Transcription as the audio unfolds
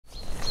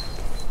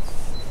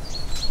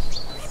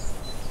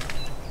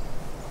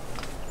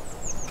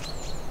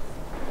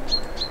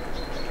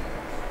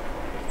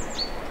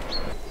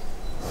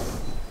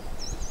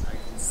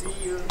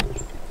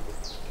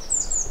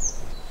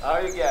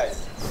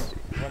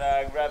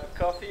grab a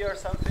coffee or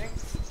something?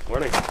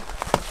 Morning.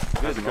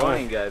 Good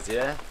morning, guys.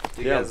 Yeah.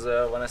 Do you guys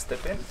wanna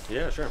step in?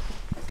 Yeah, sure.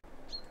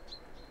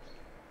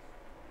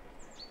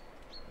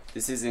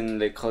 This is in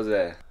Le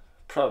Creuset,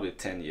 probably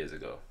 10 years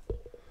ago.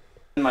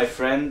 My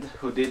friend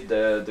who did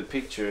the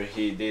picture,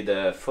 he did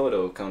a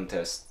photo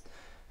contest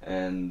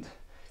and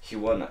he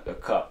won a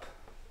cup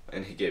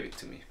and he gave it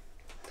to me.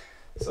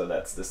 So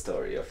that's the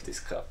story of this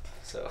cup.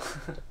 So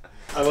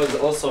I was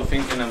also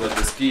thinking about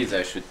the skis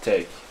I should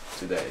take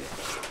today.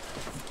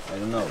 I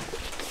don't know.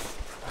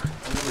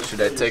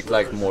 Should I take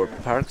like more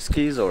park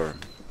skis or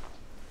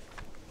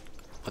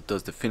what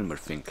does the filmer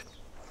think?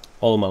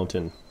 All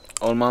mountain.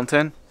 All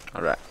mountain?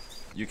 Alright.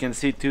 You can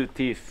see two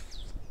teeth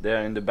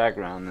there in the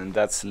background and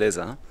that's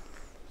Leza.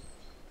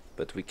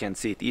 But we can't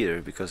see it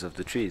either because of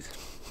the trees.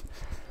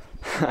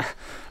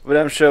 But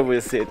I'm sure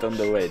we'll see it on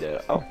the way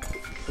there. Oh,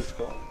 let's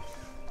go.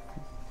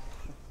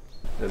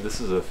 Yeah,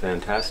 this is a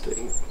fantastic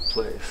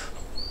place.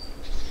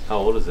 How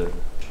old is it?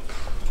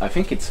 I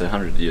think it's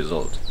 100 years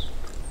old.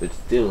 It's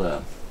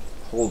still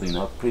holding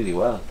up pretty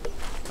well.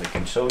 I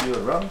can show you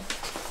around.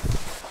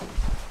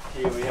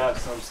 Here we have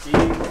some skis.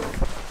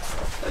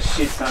 A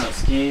shit ton of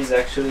skis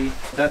actually.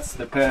 That's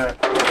the pair.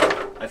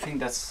 I think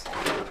that's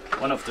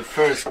one of the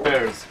first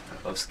pairs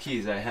of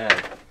skis I had.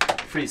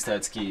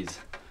 Freestyle skis.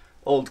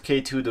 Old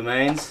K2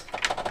 domains.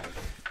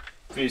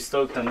 Pretty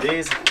stoked on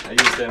these. I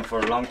used them for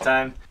a long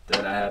time.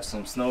 Then I have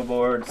some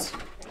snowboards.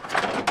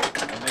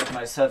 I made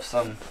myself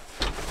some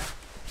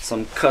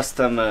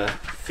custom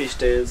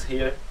fishtails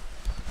here.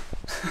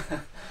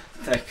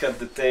 I cut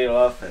the tail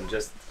off and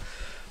just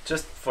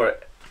for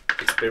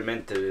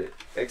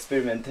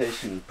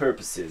experimentation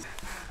purposes.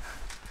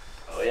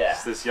 Oh yeah.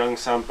 Is this young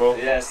Sampo?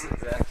 Yes,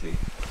 exactly.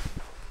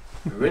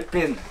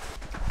 Ripping.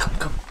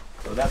 Come.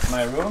 So that's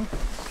my room.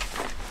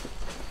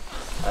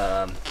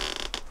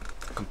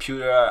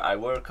 Computer I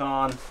work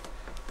on.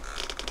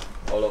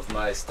 All of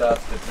my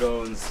stuff, the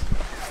drones.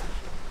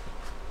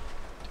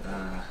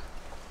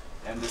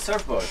 And the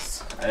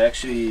surfboards. I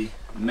actually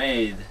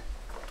made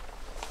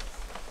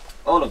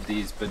all of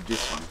these, but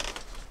this one.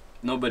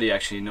 Nobody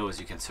actually knows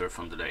you can surf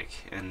on the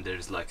lake, and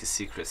there's like a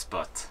secret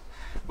spot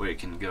where you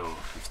can go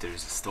if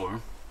there's a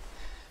storm.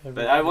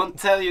 But I won't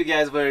tell you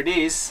guys where it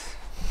is,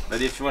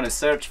 but if you want to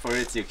search for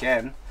it, you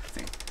can.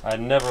 I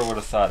never would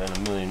have thought in a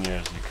million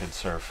years you could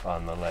surf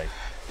on the lake.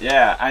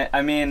 Yeah,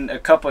 I mean, a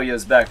couple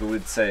years back we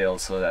would say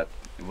also that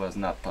it was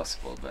not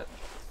possible, but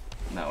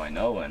now I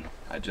know, and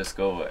I just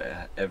go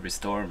every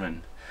storm,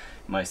 and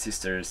my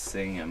sisters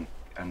think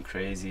I'm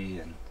crazy,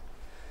 and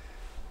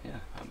yeah,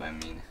 I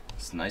mean,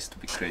 it's nice to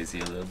be crazy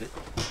a little bit.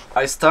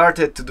 I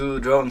started to do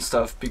drone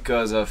stuff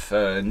because of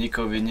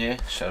Nico Vignier.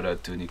 Shout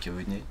out to Nico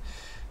Vignier.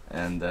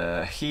 And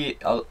he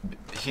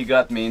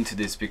got me into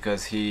this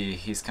because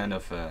he's kind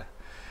of a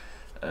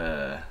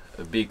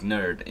big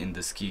nerd in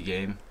the ski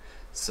game.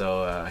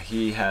 So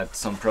he had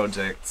some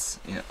projects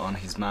on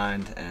his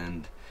mind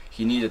and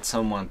he needed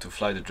someone to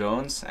fly the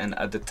drones. And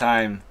at the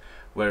time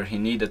where he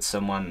needed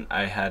someone,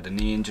 I had a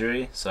knee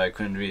injury, so I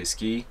couldn't really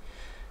ski.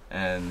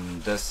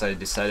 And thus I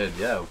decided,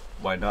 yeah,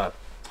 why not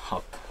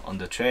hop on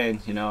the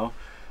train, you know.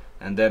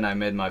 And then I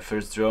made my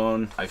first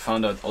drone. I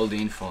found out all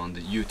the info on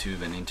the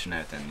YouTube and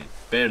internet, and it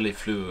barely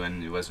flew,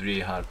 and it was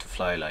really hard to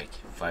fly like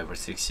 5 or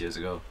 6 years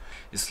ago.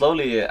 It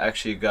slowly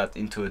actually got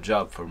into a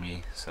job for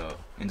me. So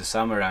in the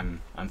summer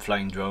I'm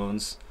flying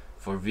drones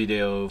for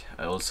video.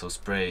 I also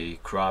spray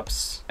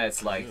crops.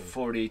 It's like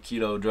 40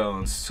 kilo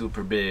drones,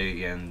 super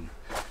big, and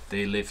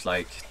they lift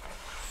like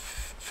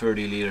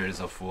 30 liters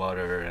of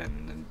water,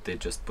 and they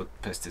just put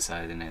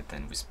pesticide in it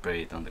and we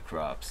spray it on the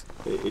crops.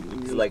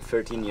 He's like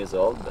 13 years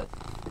old, but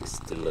he's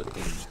still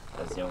looking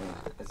as young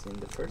as in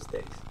the first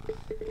days.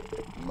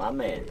 My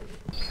man.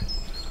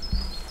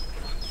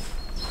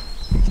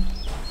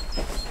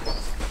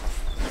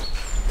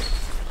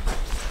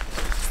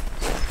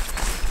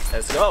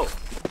 Let's go!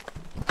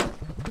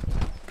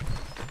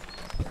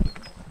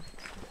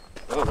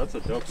 Oh, that's a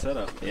dope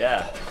setup.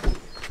 Yeah.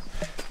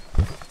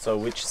 So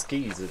which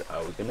skis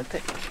are we gonna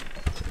take?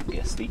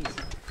 Guess these.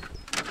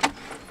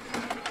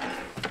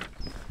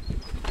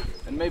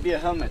 And maybe a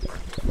helmet.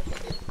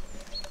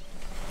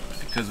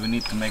 Because we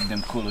need to make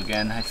them cool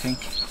again, I think.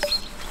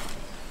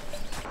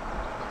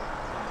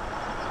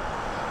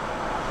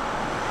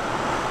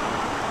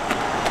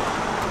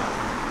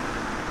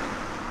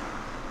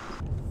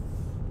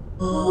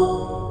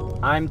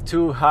 I'm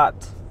too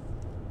hot.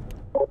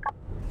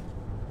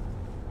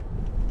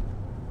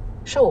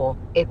 Sure,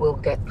 it will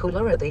get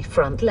cooler at the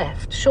front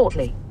left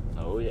shortly.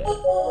 Oh yeah,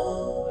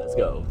 let's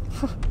go.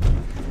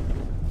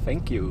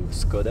 Thank you,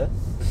 Skoda.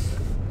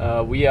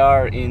 We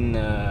are in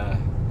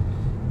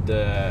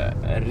the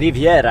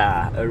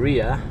Riviera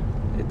area.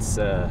 It's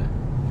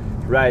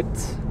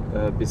right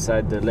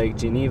beside the Lake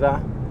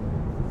Geneva,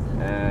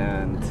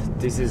 and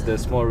this is the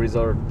small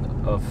resort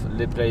of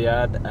Les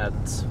Pléiades at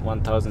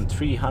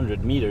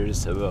 1,300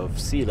 meters above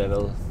sea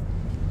level,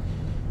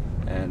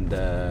 and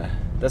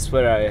that's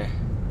where I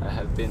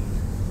have been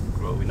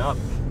growing up.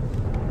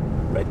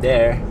 Right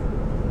there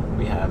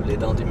we have Les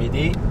Dents du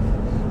Midi,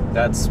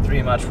 that's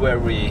pretty much where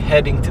we're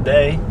heading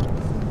today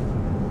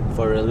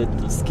for a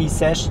little ski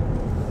sesh.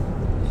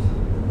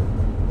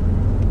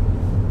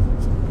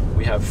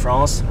 We have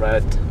France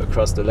right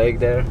across the lake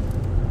there,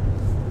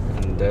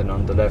 and then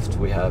on the left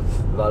we have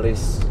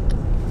Valais,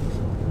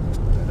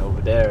 and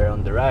over there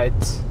on the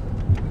right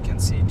we can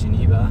see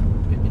Geneva.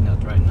 Maybe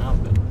not right now,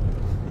 but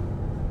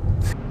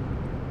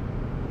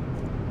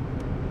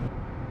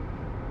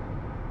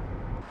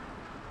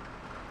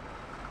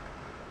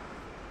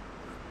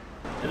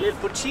a little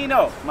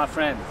puccino, my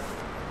friend.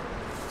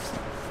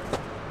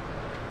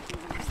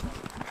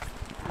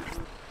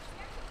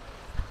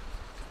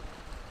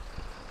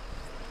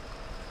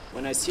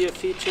 When I see a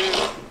feature,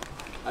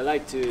 I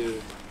like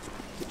to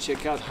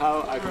check out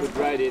how I could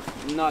ride it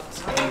not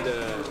in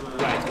the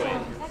right way,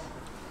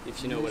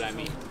 if you know what I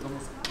mean.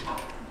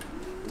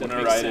 That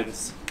Wanna makes ride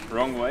sense. it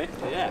wrong way?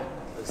 Yeah,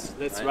 let's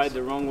Nice. ride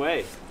the wrong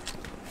way.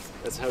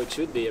 That's how it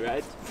should be,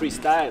 right?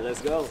 Freestyle,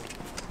 let's go.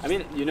 I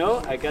mean, you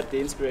know, I got the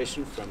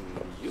inspiration from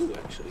you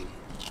actually,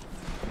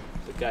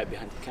 the guy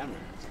behind the camera.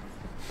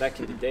 Back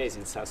in the days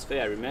in South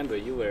Bay, I remember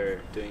you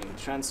were doing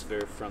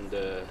transfer from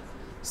the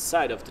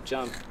side of the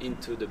jump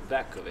into the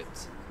back of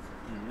it.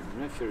 I don't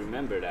know if you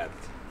remember that.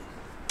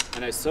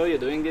 And I saw you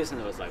doing this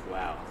and I was like,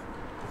 wow,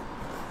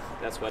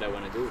 that's what I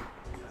want to do.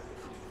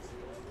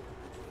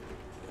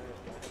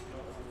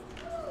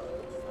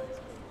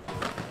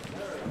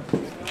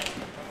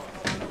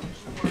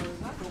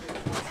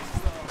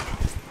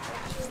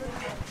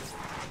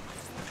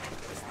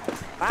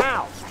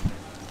 Wow!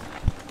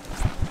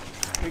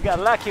 We got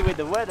lucky with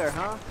the weather,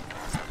 huh?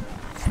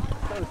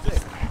 So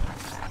sick.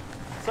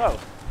 So,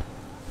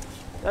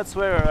 that's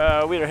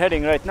where we're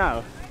heading right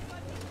now.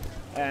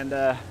 And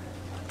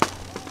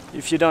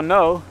if you don't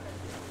know,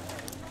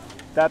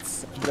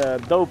 that's the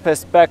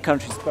dopest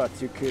backcountry spot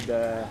you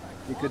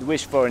could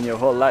wish for in your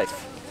whole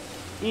life.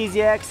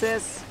 Easy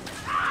access,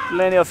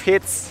 plenty of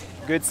hits,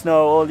 good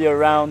snow all year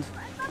round.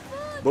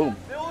 Boom.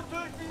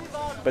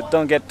 But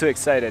don't get too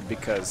excited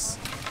because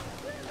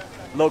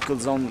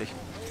locals only.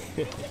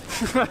 Yeah,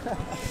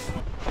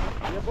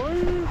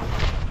 boy.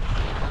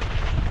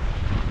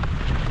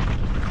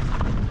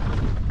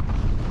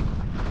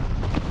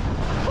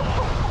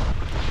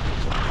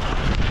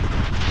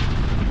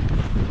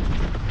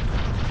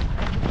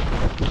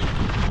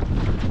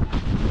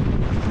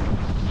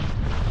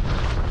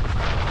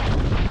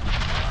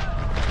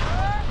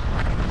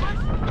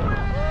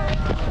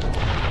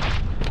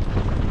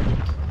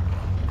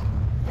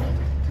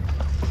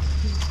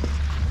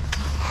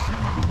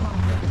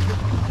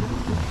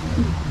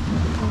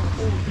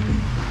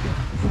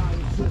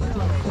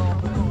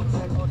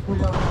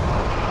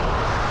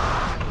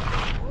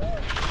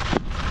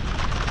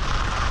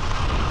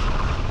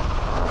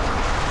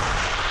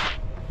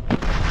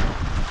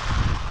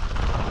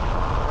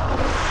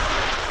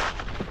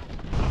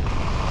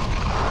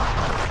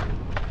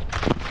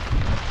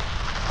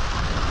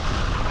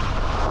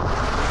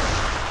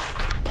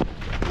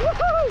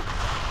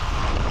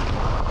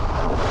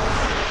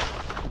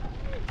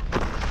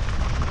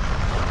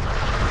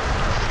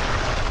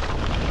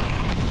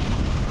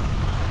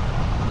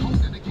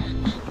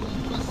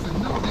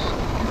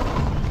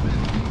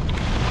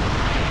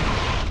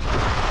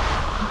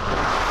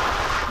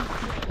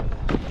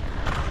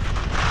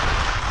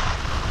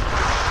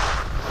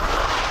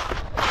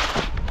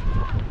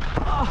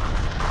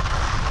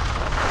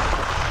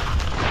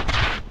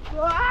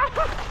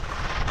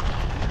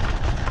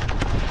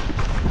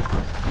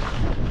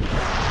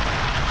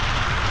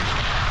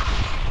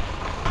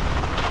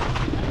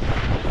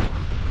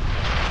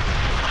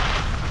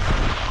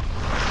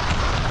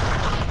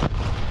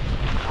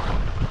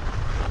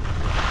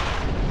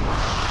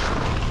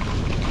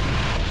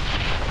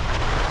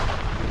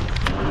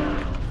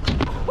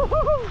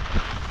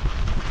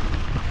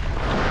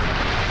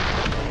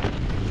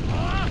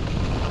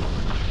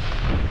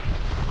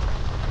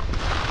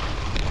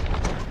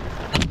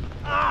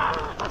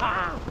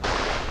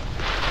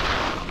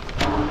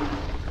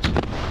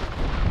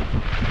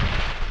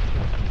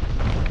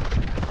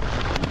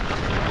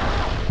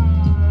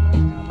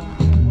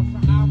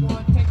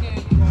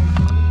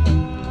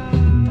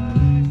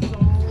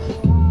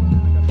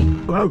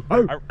 Oh,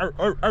 oh, oh,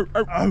 oh, oh,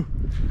 oh, oh.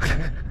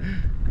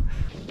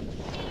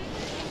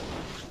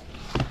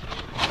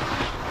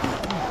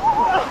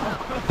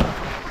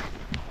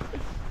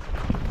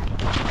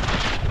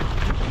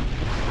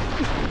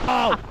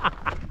 Oh,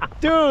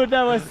 dude,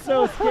 that was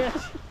so sketchy.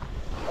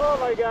 Oh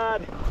my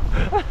god.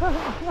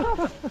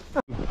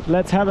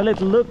 Let's have a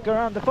little look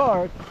around the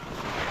park.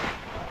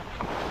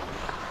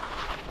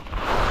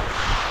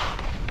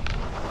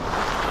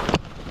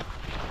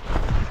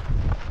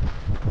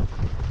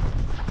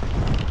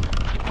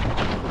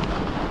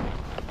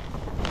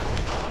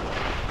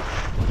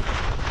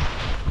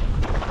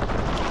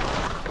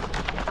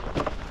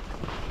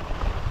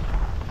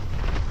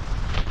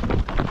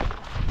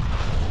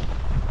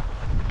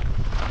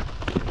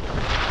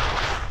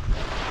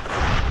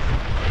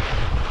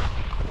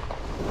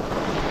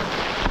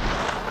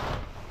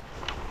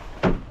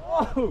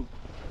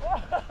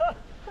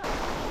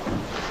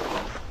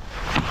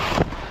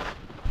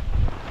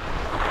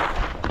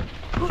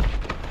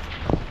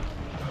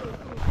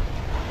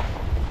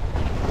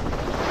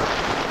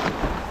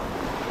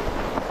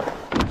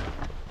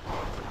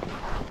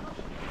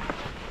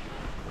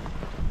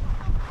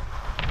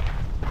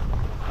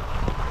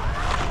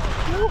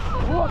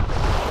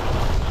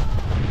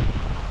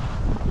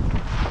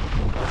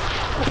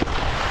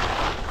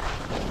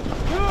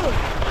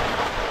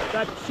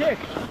 That chick!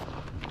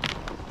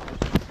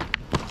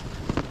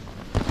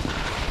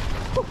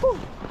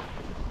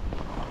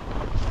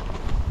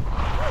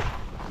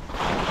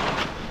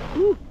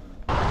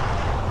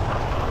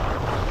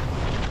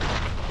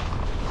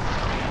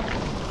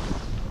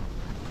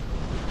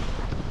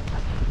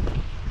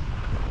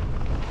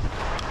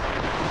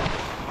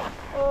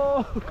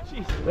 Oh,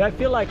 jeez. But I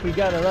feel like we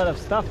got a lot of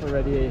stuff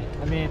already.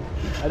 I mean,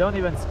 I don't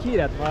even ski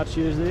that much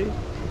usually.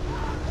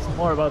 It's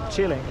more about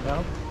chilling, you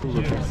know?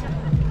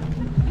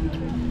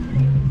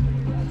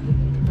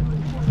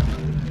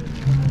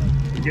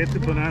 Get the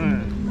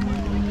banana.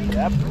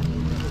 Yep.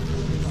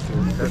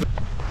 Woohoo!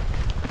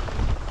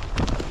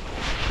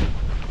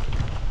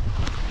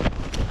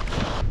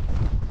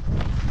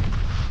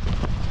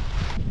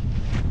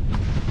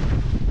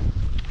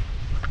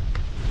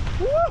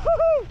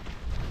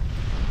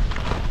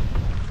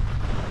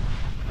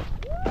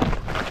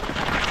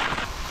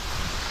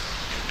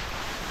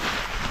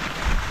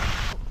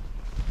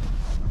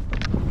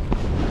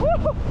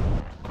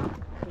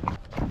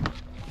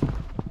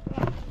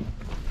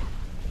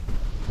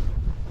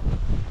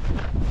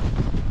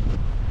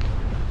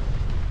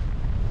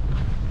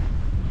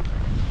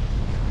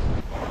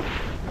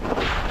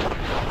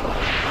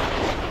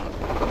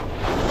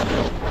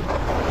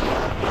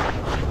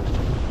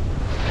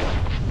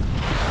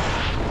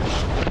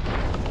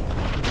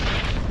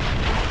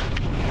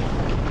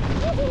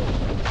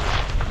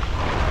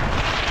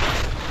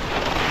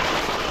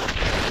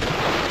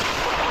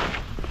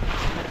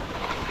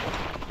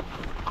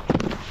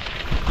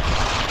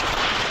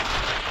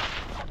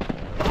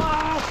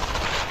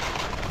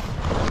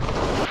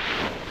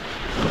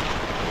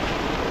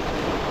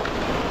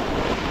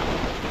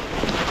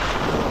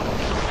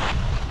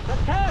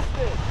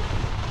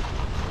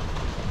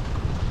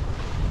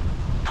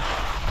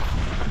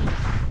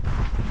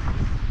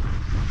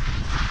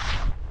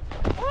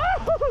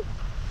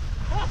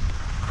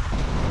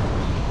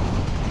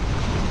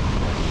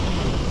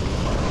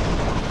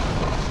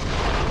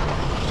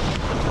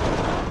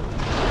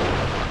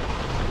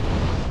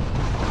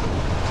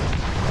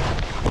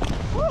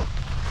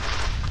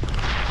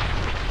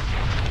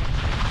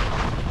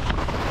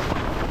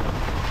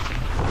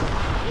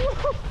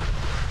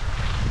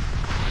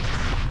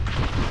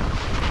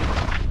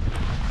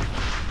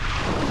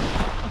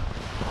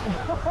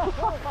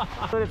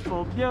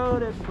 Beautiful,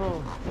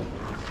 beautiful.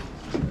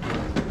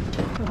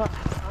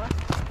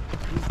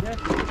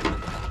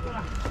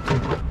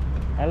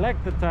 I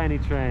like the tiny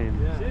train.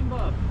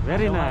 Yeah.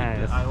 Very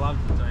nice. I love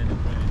the tiny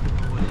train.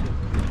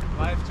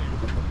 Life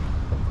changing.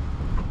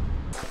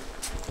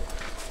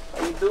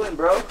 How you doing,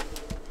 bro?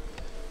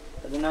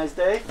 Had a nice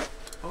day?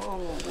 Oh,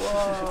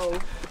 wow.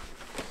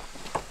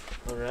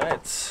 All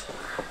right.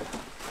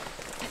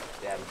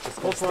 Yeah, I'm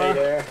just gonna stay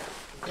there.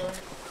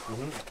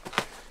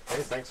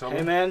 Hey, thanks, homie.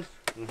 Hey, man.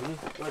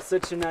 It was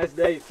such a nice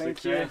day.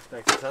 Thank you.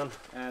 Thanks a ton.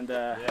 And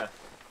Yeah.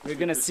 we're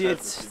gonna Good see chat it,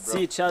 with you, bro.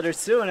 see each other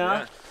soon,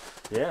 huh?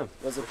 Yeah. It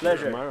was a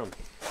pleasure. Tomorrow.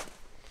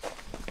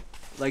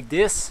 Like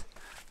this,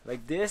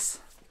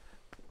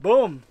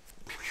 boom.